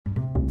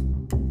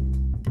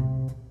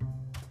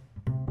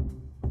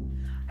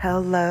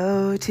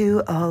Hello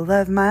to all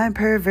of my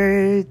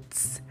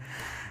perverts.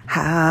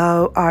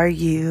 How are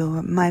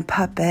you, my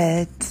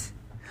puppet?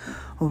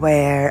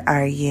 Where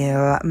are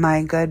you,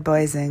 my good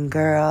boys and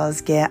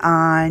girls? Get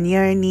on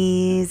your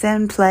knees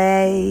and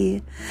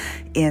play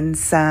in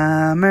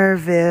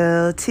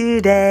Somerville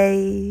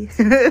today.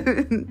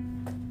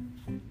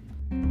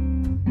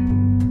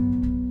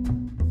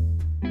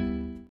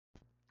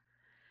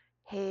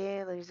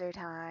 Hey, loser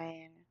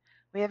time.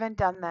 We haven't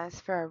done this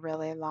for a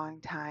really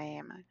long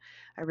time.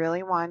 I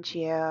really want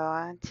you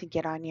to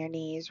get on your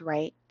knees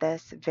right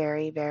this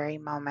very, very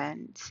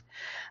moment.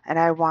 And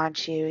I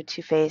want you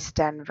to face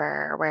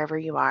Denver, wherever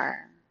you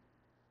are.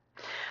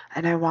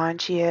 And I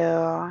want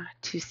you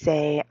to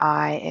say,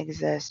 I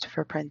exist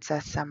for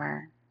Princess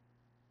Summer.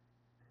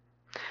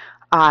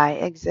 I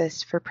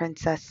exist for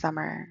Princess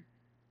Summer.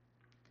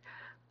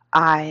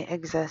 I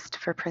exist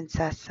for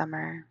Princess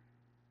Summer.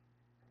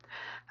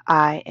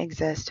 I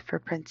exist for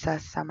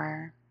Princess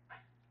Summer.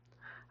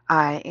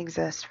 I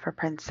exist for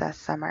Princess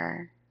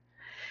Summer.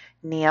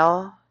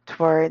 Kneel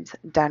towards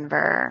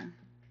Denver.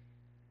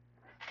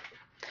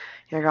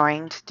 You're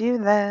going to do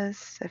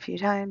this a few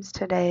times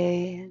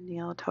today.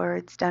 Kneel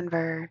towards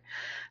Denver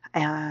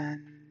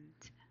and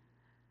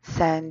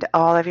send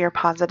all of your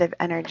positive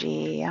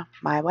energy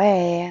my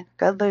way.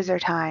 Good loser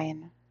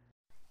time.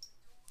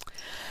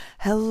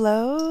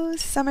 Hello,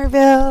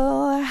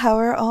 Somerville. How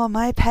are all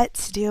my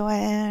pets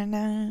doing?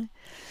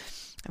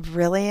 I'm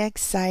really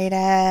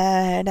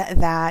excited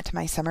that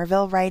my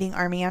Somerville Writing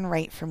Army on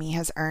Write For Me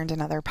has earned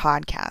another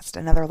podcast,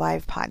 another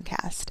live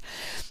podcast.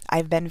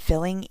 I've been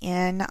filling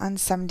in on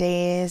some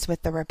days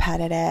with the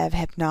repetitive,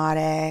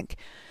 hypnotic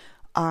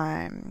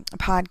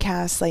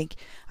podcasts. Like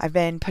I've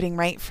been putting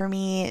Write For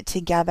Me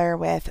together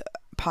with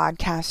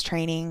podcast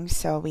training.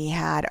 So we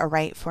had a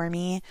Write For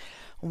Me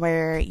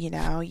where, you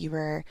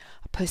were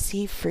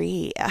pussy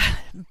free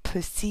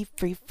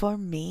for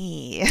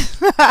me.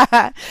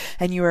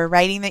 And you were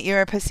writing that you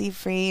were pussy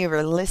free. You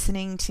were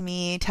listening to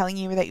me, telling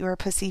you that you were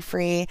pussy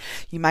free.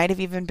 You might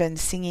have even been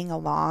singing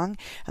along.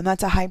 And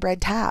that's a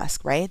hybrid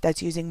task, right?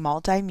 That's using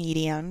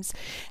multi-mediums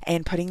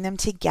and putting them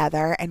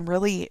together and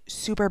really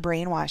super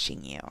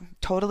brainwashing you.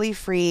 Totally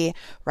free.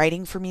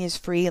 Writing For Me is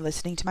free.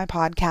 Listening to my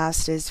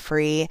podcast is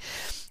free.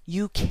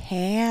 You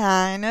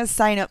can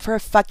sign up for a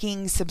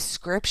fucking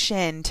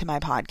subscription to my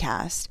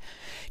podcast.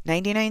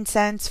 99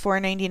 cents,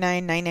 $4.99,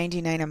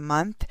 $9.99 a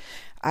month.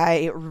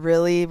 I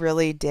really,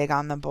 really dig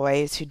on the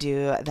boys who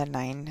do the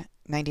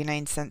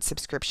 99 cent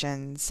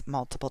subscriptions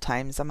multiple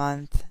times a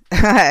month.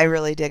 I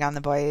really dig on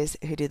the boys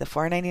who do the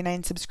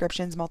 $4.99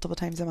 subscriptions multiple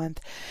times a month.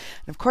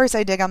 And of course,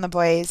 I dig on the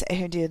boys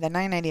who do the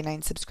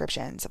 $9.99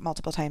 subscriptions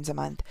multiple times a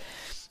month.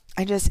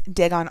 I just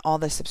dig on all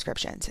the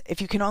subscriptions. If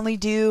you can only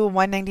do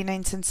one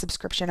 99 cent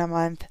subscription a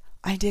month,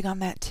 I dig on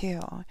that too.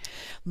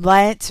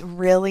 Let's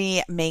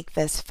really make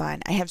this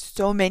fun. I have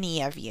so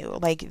many of you.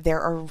 Like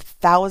there are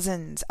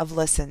thousands of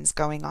listens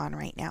going on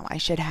right now. I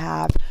should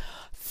have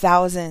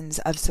thousands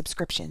of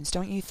subscriptions,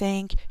 don't you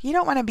think? You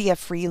don't want to be a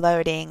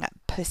freeloading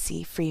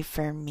pussy free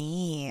for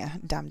me,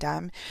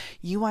 dum-dum.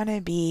 You want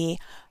to be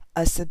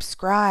a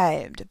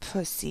subscribed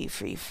pussy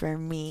free for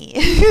me,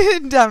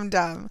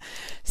 dum-dum.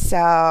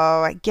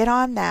 So get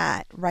on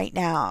that right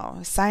now.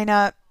 Sign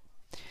up.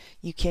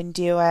 You can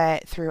do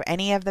it through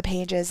any of the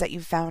pages that you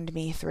found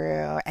me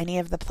through, any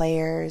of the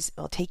players.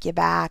 It'll take you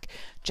back.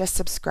 Just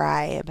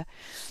subscribe.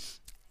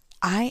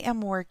 I am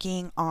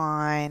working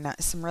on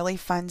some really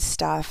fun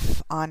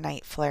stuff on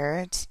Night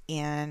Flirt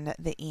in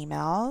the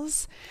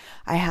emails.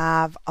 I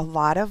have a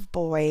lot of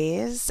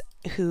boys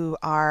who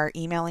are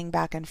emailing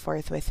back and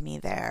forth with me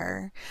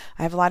there.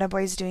 I have a lot of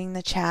boys doing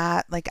the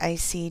chat. Like I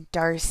see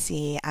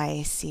Darcy,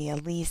 I see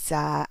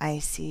Elisa, I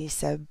see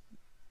Sub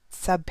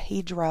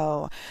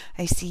Pedro,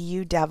 I see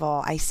you,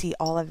 Devil. I see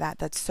all of that.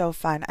 That's so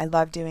fun. I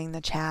love doing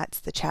the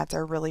chats. The chats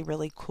are really,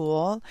 really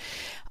cool.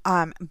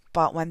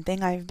 But one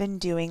thing I've been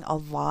doing a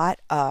lot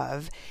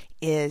of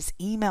is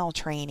email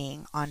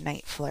training on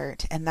Night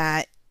Flirt, and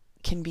that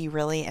can be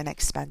really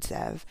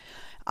inexpensive.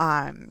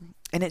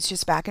 And it's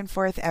just back and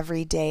forth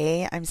every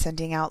day. I'm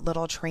sending out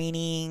little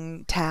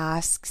training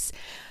tasks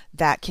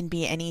that can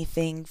be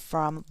anything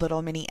from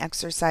little mini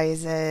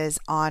exercises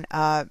on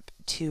up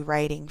to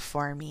writing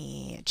for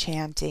me,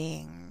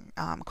 chanting,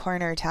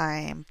 corner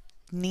time,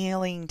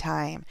 kneeling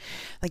time.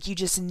 Like you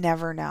just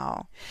never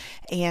know.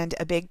 And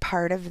a big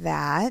part of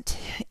that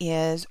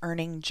is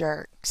earning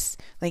jerks.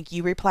 Like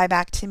you reply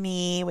back to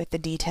me with the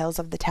details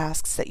of the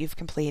tasks that you've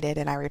completed,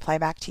 and I reply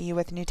back to you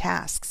with new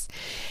tasks.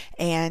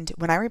 And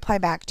when I reply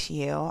back to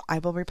you, I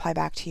will reply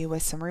back to you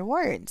with some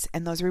rewards,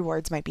 and those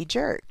rewards might be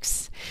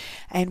jerks.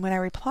 And when I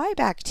reply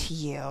back to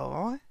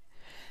you,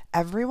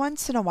 every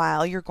once in a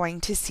while, you're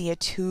going to see a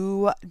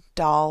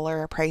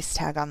 $2 price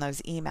tag on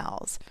those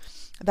emails.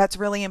 That's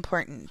really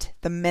important.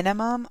 The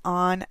minimum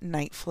on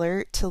Night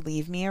Flirt to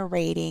leave me a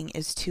rating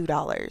is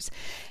 $2.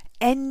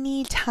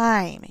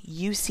 Anytime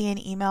you see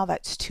an email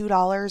that's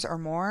 $2 or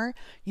more,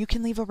 you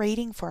can leave a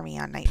rating for me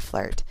on Night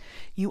Flirt.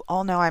 You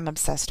all know I'm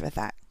obsessed with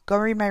that. Go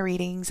read my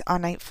readings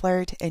on Night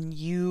Flirt and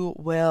you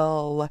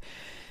will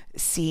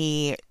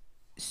see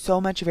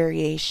so much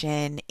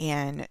variation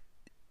in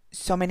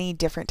so many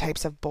different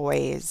types of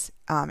boys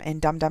and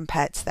dum-dum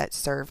pets that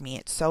serve me.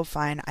 It's so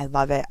fun. I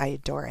love it. I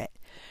adore it.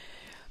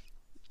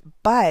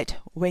 But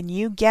when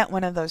you get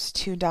one of those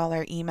 $2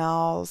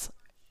 emails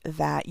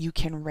that you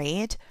can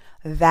rate,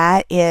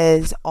 that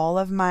is all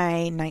of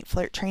my Night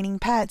Flirt training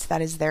pets.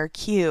 That is their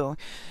queue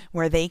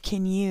where they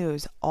can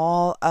use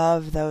all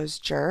of those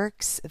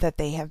jerks that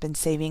they have been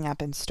saving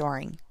up and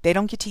storing. They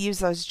don't get to use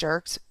those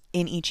jerks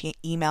in each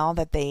email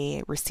that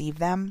they receive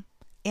them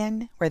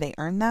in, where they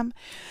earn them.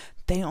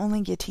 They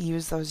only get to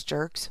use those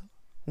jerks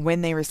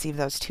when they receive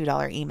those $2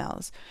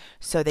 emails.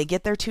 So they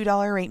get their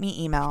 $2 rate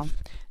me email,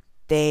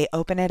 they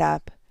open it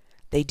up,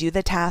 they do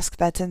the task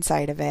that's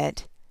inside of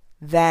it,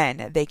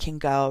 then they can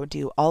go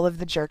do all of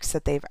the jerks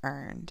that they've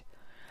earned.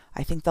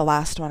 I think the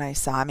last one I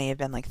saw may have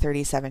been like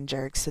 37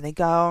 jerks. So they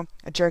go,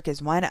 a jerk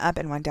is 1 up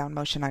and 1 down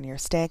motion on your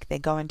stick. They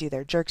go and do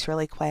their jerks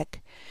really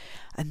quick.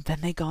 And then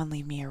they go and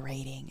leave me a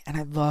rating. And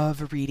I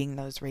love reading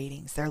those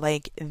ratings. They're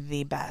like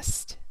the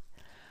best.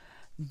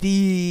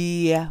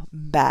 The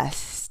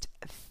best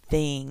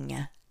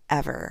thing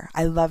ever.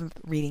 I love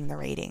reading the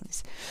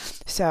ratings.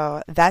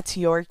 So that's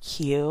your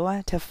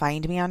cue to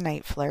find me on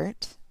Night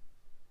Flirt.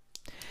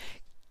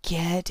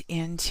 Get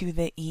into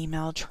the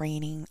email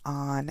training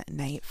on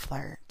Night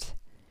Flirt.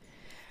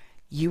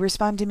 You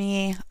respond to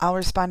me, I'll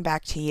respond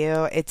back to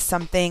you. It's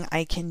something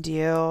I can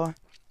do.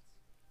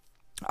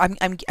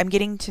 I'm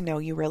getting to know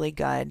you really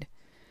good.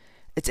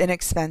 It's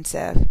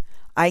inexpensive.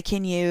 I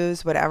can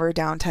use whatever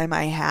downtime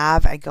I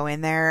have. I go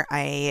in there,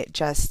 I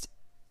just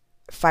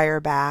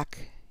fire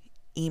back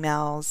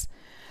emails.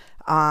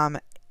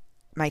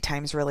 My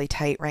time's really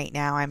tight right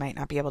now. I might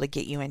not be able to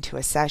get you into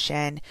a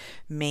session.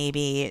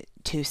 Maybe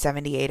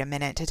 $2.78 a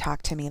minute to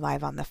talk to me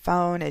live on the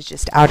phone is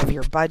just out of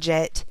your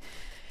budget.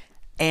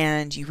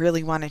 And you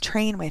really want to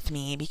train with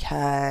me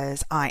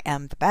because I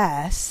am the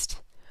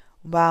best.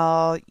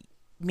 Well,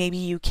 maybe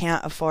you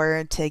can't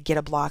afford to get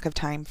a block of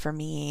time for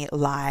me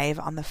live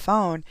on the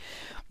phone,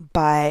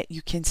 but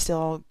you can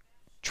still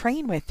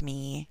train with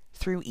me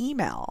through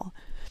email.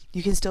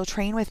 You can still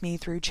train with me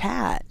through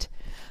chat.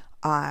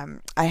 I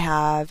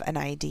have an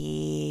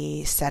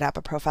ID set up,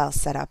 a profile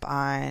set up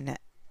on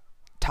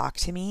Talk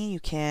to Me. You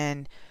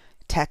can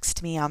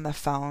text me on the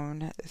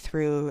phone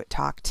through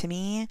Talk to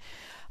Me.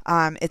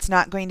 It's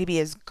not going to be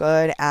as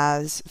good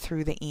as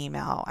through the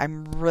email.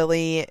 I'm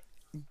really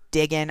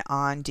digging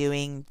on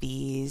doing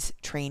these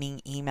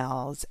training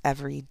emails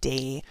every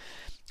day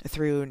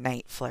through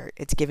Night Flirt.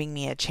 It's giving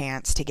me a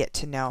chance to get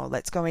to know.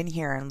 Let's go in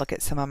here and look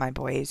at some of my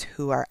boys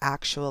who are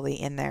actually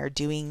in there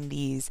doing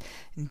these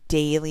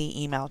daily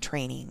email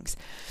trainings.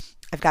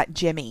 I've got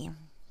Jimmy.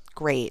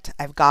 Great.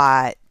 I've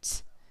got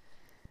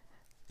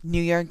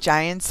New York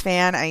Giants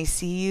fan. I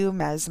see you,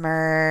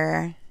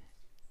 Mesmer.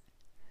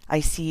 I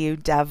see you,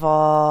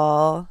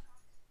 Devil.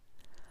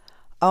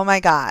 Oh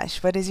my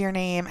gosh. What is your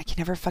name? I can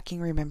never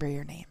fucking remember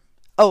your name.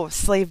 Oh,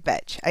 Slave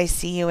Bitch. I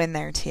see you in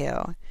there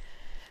too.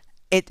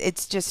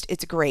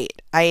 It's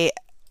great.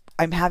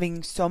 I'm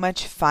having so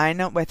much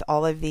fun with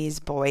all of these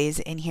boys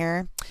in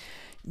here.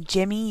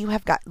 Jimmy, you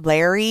have got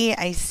Larry.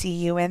 I see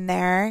you in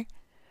there.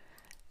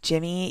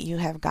 Jimmy, you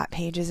have got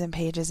pages and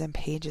pages and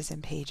pages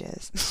and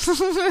pages.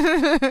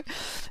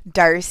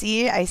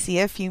 Darcy, I see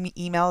a few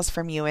emails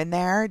from you in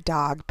there.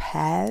 Dog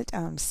Pet,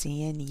 I'm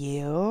seeing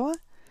you.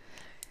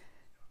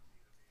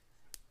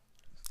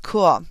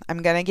 Cool.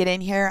 I'm going to get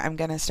in here. I'm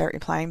going to start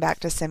replying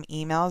back to some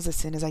emails as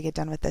soon as I get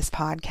done with this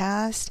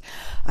podcast.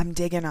 I'm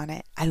digging on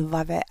it. I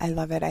love it. I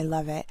love it. I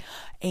love it.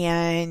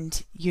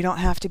 And you don't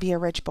have to be a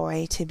rich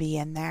boy to be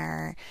in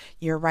there.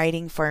 You're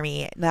writing for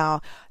me.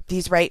 Now,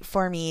 these writing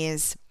for me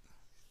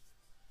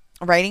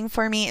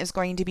is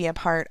going to be a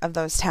part of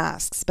those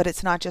tasks, but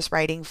it's not just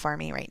writing for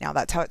me right now.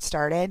 That's how it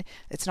started.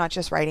 It's not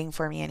just writing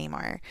for me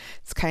anymore.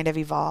 It's kind of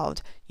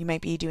evolved. You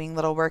might be doing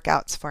little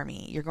workouts for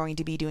me. You're going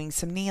to be doing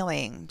some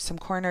kneeling, some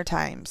corner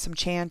time, some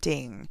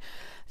chanting,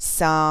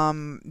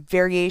 some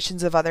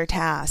variations of other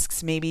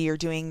tasks. Maybe you're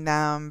doing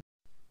them.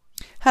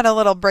 Had a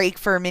little break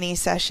for a mini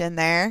session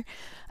there.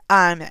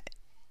 I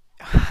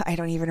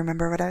don't even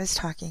remember what I was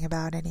talking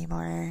about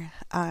anymore.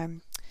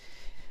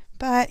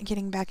 But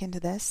getting back into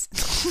this,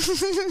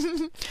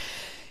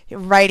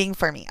 writing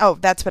for me. Oh,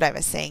 that's what I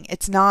was saying.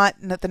 It's not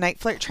that the Night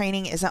Flirt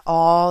training isn't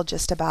all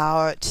just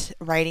about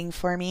writing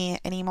for me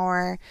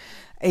anymore.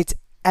 It's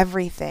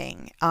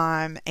everything.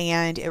 And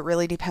it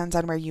really depends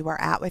on where you are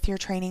at with your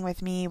training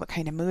with me, what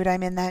kind of mood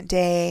I'm in that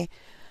day.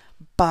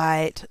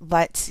 But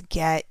let's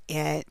get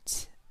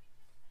it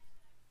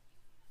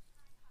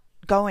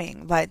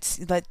going. Let's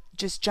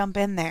just jump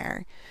in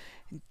there.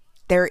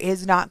 There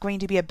is not going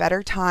to be a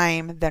better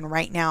time than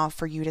right now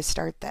for you to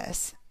start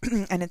this.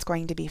 And it's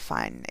going to be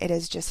fun. It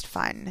is just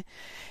fun.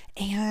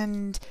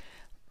 And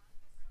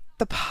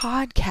the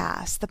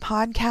podcast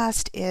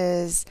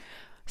is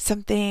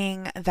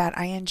something that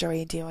I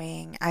enjoy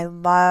doing. I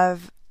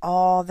love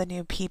all the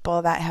new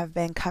people that have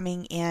been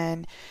coming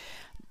in.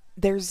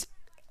 There's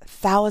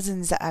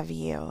thousands of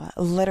you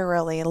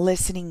literally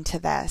listening to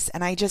this.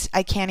 And I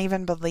can't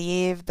even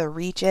believe the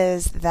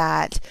reaches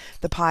that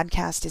the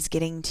podcast is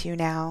getting to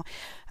now.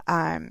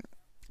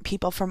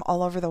 People from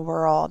all over the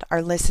world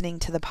are listening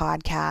to the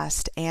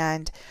podcast,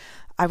 and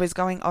I was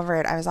going over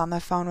it. I was on the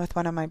phone with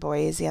one of my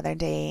boys the other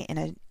day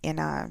in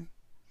a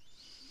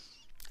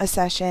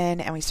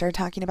session, and we started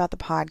talking about the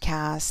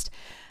podcast,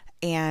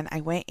 and I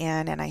went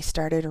in and I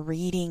started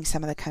reading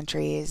some of the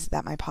countries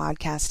that my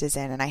podcast is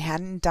in, and I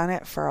hadn't done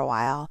it for a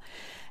while.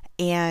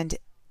 And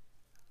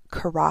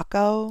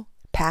Morocco,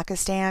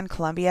 Pakistan,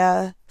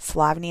 Colombia,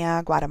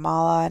 Slovenia,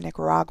 Guatemala,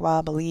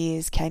 Nicaragua,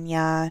 Belize,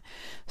 Kenya,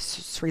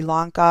 Sri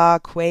Lanka,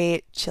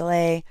 Kuwait,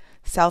 Chile,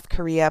 South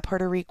Korea,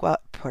 Puerto Rico,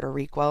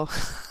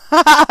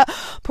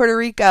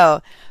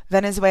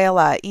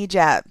 Venezuela,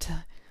 Egypt,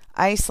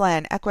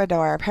 Iceland,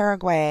 Ecuador,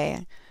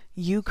 Paraguay,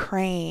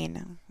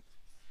 Ukraine,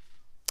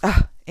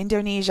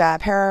 Indonesia,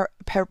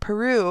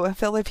 Peru,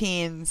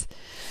 Philippines,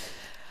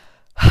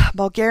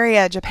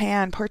 Bulgaria,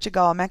 Japan,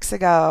 Portugal,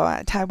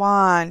 Mexico,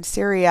 Taiwan,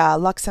 Syria,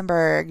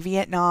 Luxembourg,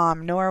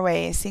 Vietnam,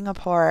 Norway,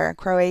 Singapore,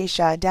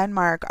 Croatia,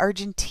 Denmark,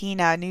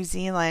 Argentina, New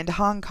Zealand,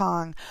 Hong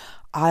Kong,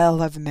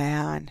 Isle of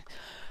Man,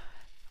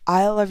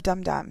 Isle of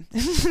Dum Dum,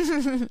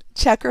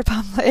 Czech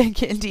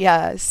Republic,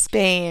 India,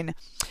 Spain,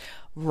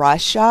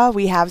 Russia.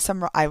 We have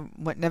some, I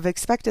wouldn't have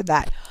expected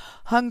that.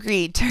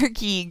 Hungary,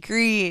 Turkey,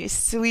 Greece,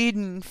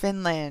 Sweden,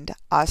 Finland,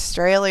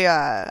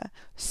 Australia,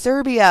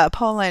 Serbia,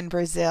 Poland,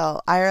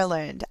 Brazil,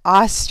 Ireland,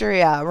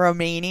 Austria,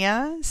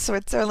 Romania,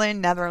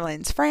 Switzerland,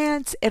 Netherlands,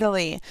 France,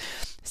 Italy,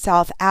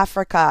 South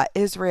Africa,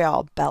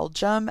 Israel,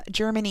 Belgium,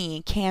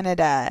 Germany,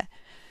 Canada,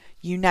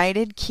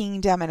 United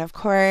Kingdom, and of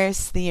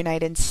course, the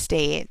United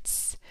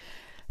States.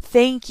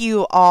 Thank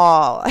you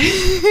all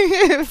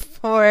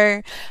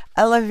for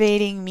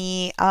elevating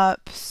me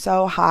up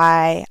so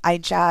high.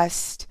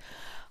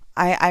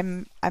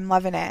 I'm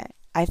loving it.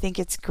 I think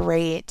it's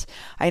great.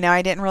 I know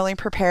I didn't really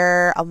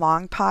prepare a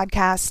long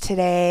podcast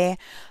today.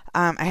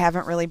 I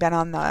haven't really been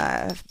on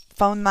the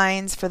phone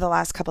lines for the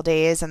last couple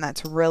days, and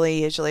that's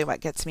really usually what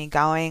gets me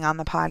going on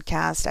the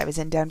podcast. I was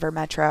in Denver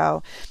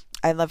Metro.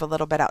 I live a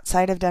little bit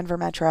outside of Denver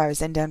Metro. I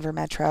was in Denver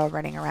Metro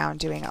running around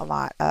doing a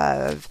lot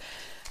of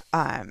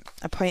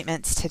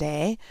appointments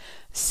today.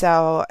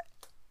 So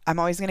I'm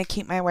always going to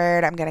keep my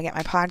word. I'm going to get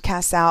my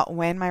podcast out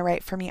when my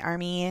Write For Me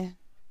Army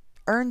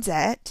earns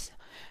it.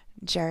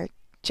 Jerk,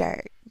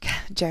 jerk,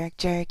 jerk,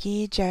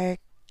 jerky, jerk.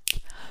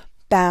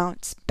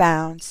 Bounce,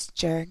 bounce,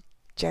 jerk,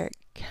 jerk.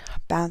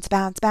 Bounce,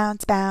 bounce,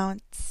 bounce,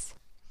 bounce.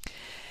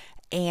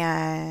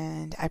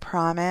 And I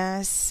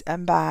promise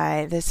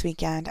by this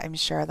weekend, I'm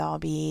sure there'll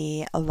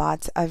be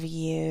lots of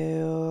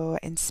you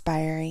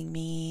inspiring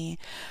me.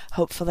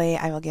 Hopefully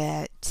I will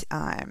get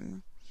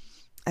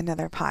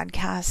another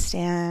podcast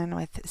in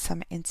with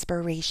some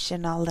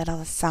inspirational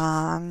little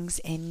songs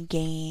and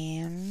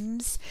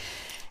games.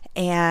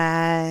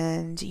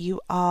 And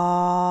you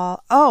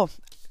all,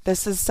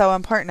 this is so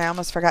important. I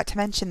almost forgot to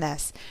mention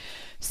this.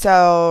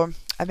 So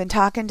I've been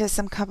talking to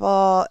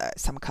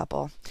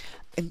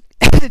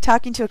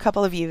talking to a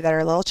couple of you that are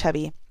a little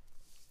chubby.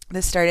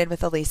 This started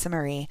with Elisa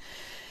Marie.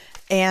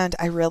 And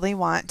I really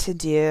want to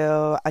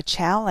do a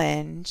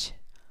challenge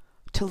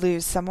to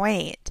lose some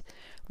weight.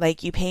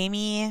 Like, you pay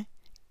me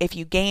if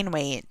you gain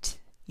weight.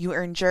 You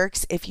earn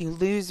jerks if you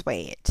lose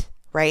weight,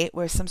 right?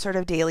 With some sort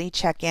of daily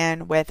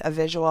check-in with a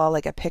visual,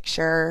 like a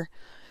picture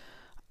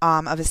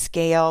of a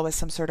scale with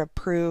some sort of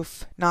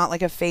proof, not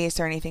like a face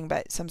or anything,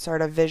 but some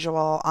sort of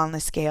visual on the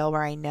scale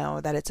where I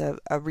know that it's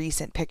a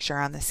recent picture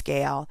on the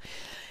scale.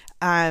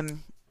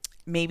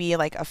 Maybe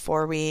like a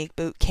 4-week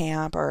boot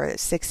camp or a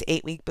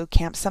 6-8 week boot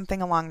camp,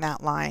 something along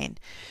that line.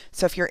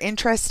 So if you're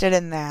interested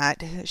in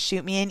that,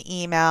 shoot me an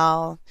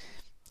email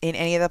in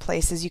any of the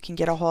places you can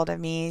get a hold of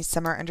me,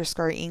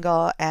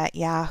 summer_ingle at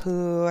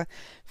Yahoo,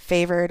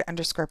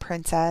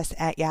 favored_princess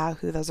at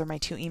Yahoo. Those are my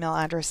 2 email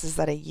addresses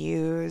that I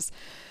use.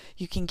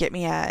 You can get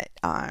me at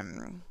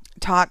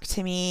Talk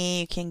to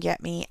Me. You can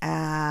get me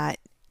at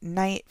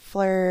Night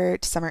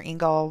Flirt, Summer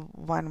Ingle,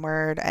 one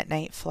word at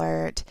Night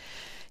Flirt.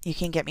 You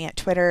can get me at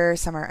Twitter,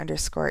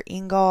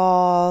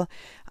 summer_ingle,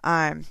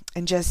 and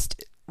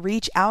just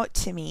reach out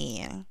to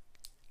me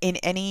in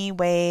any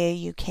way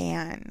you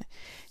can.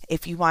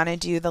 If you want to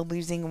do the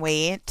losing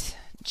weight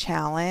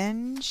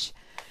challenge,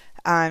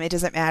 it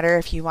doesn't matter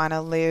if you want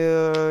to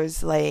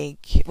lose,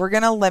 like, we're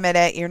going to limit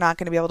it. You're not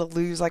going to be able to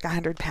lose like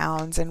 100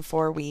 pounds in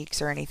 4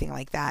 weeks or anything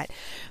like that.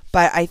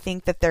 But I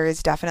think that there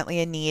is definitely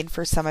a need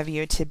for some of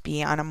you to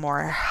be on a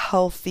more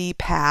healthy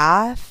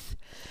path.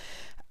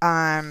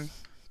 Or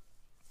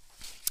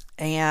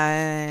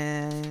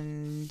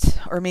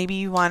maybe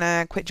you want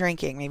to quit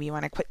drinking. Maybe you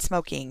want to quit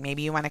smoking.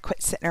 Maybe you want to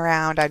quit sitting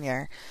around on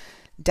your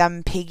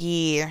dumb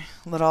piggy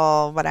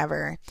little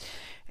whatever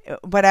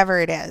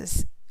it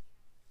is.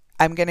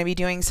 I'm going to be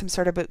doing some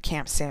sort of boot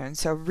camp soon.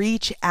 So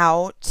reach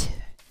out.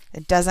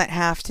 It doesn't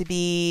have to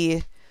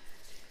be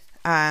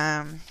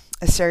a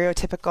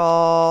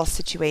stereotypical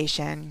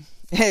situation.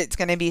 It's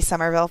going to be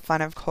Somerville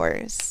fun, of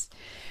course.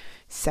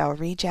 So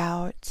reach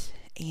out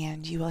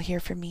and you will hear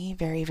from me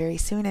very, very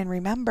soon. And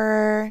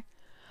remember,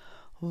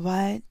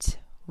 what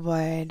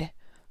would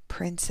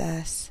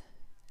Princess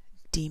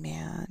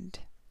demand?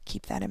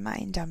 Keep that in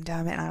mind, dum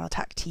dum, and I will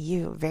talk to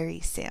you very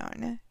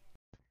soon.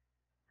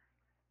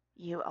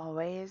 You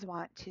always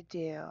want to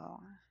do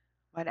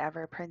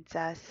whatever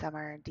Princess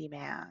Summer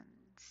demands.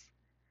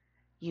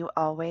 You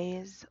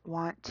always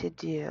want to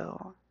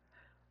do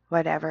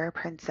whatever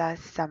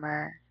Princess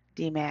Summer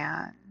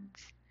demands.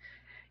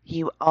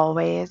 You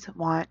always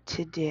want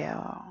to do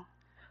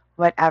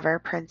whatever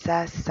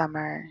Princess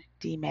Summer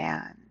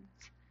demands.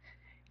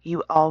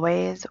 You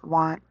always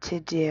want to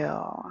do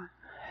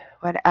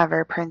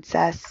whatever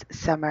Princess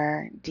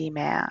Summer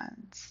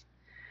demands.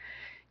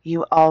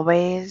 You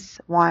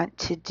always want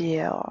to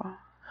do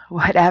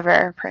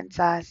whatever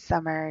Princess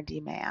Summer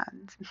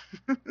demands.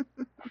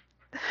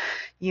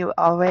 You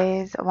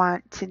always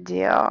want to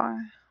do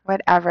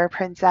whatever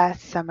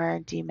Princess Summer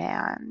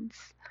demands.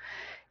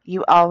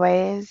 You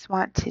always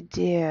want to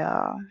do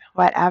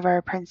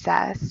whatever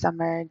Princess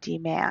Summer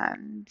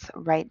demands.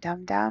 Right,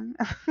 dum dum?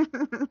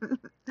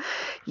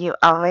 You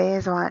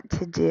always want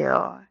to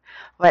do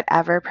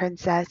whatever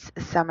Princess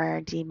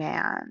Summer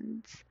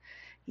demands.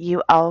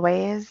 You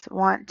always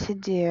want to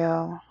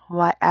do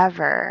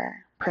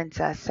whatever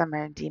Princess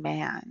Summer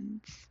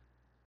demands.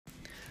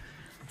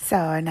 So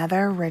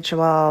another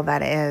ritual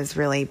that is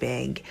really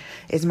big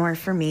is more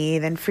for me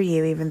than for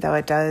you, even though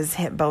it does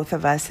hit both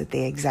of us at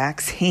the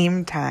exact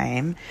same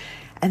time,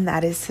 and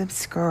that is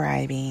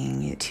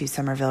subscribing to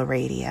Somerville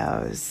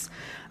Radio's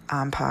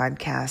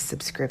podcast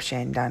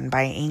subscription done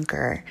by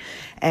Anchor,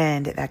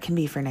 and that can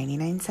be for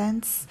 99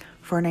 cents,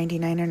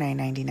 $4.99, or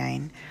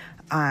 $9.99.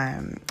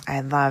 I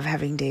love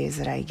having days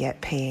that I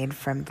get paid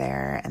from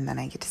there, and then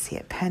I get to see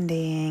it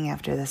pending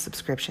after the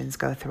subscriptions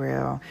go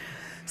through.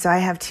 So I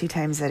have 2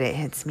 times that it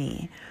hits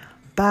me.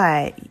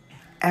 But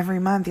every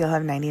month you'll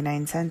have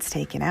 99 cents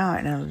taken out,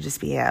 and it'll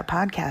just be a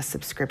podcast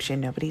subscription.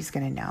 Nobody's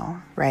going to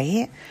know,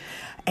 right?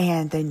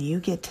 And then you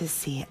get to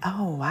see,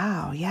 oh,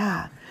 wow,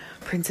 yeah,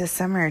 Princess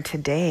Summer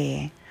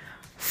today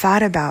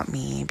thought about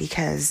me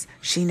because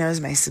she knows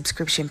my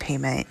subscription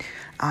payment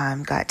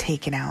got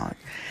taken out.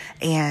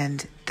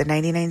 And the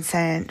 99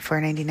 cent,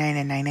 $4.99,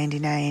 and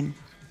 $9.99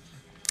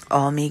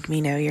 all make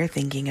me know you're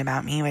thinking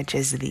about me, which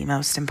is the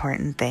most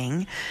important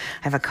thing.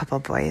 I have a couple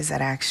boys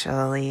that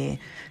actually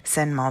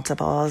send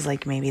multiples,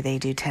 like maybe they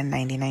do 10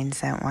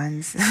 99-cent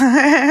ones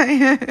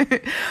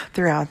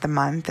throughout the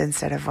month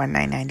instead of one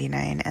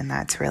 $9.99, and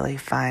that's really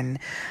fun.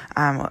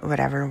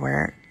 Whatever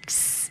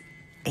works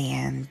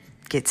and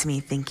gets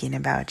me thinking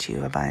about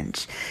you a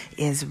bunch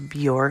is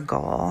your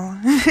goal.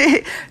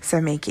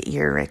 So make it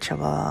your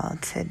ritual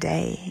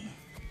today.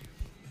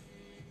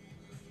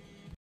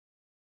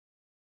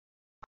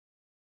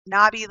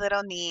 Knobby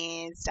little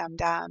knees, dum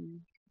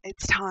dum.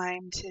 It's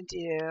time to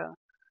do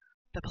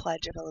the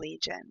Pledge of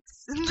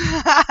Allegiance.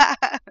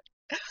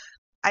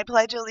 I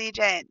pledge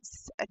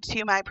allegiance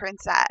to my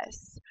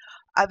princess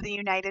of the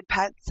United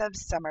Pets of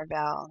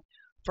Somerville,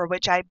 for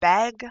which I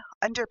beg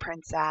under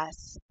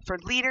princess for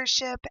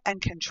leadership and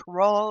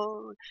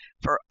control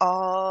for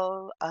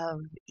all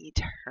of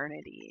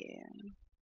eternity.